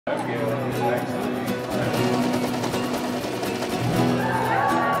The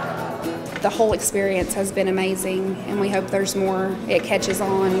whole experience has been amazing, and we hope there's more. It catches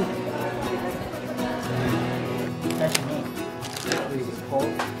on.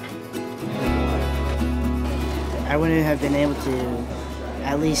 I wouldn't have been able to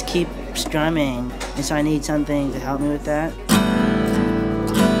at least keep strumming, and so I need something to help me with that.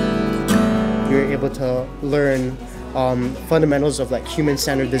 We were able to learn fundamentals of like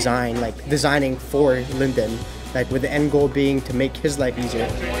human-centered design, like designing for Lyndon, like with the end goal being to make his life easier.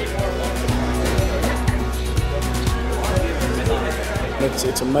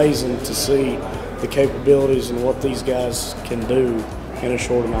 It's amazing to see the capabilities and what these guys can do in a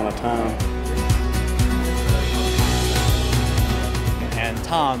short amount of time. And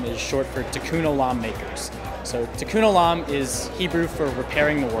TOM is short for Tikkun Olam makers. So Tikkun Olam is Hebrew for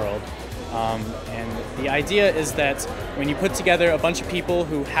repairing the world. And the idea is that when you put together a bunch of people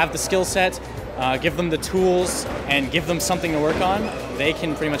who have the skill set, give them the tools, and give them something to work on, they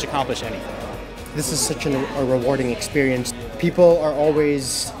can pretty much accomplish anything. This is such a rewarding experience. People are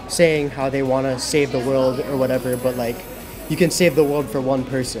always saying how they want to save the world or whatever, but like you can save the world for one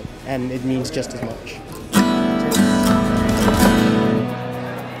person, and it means just as much.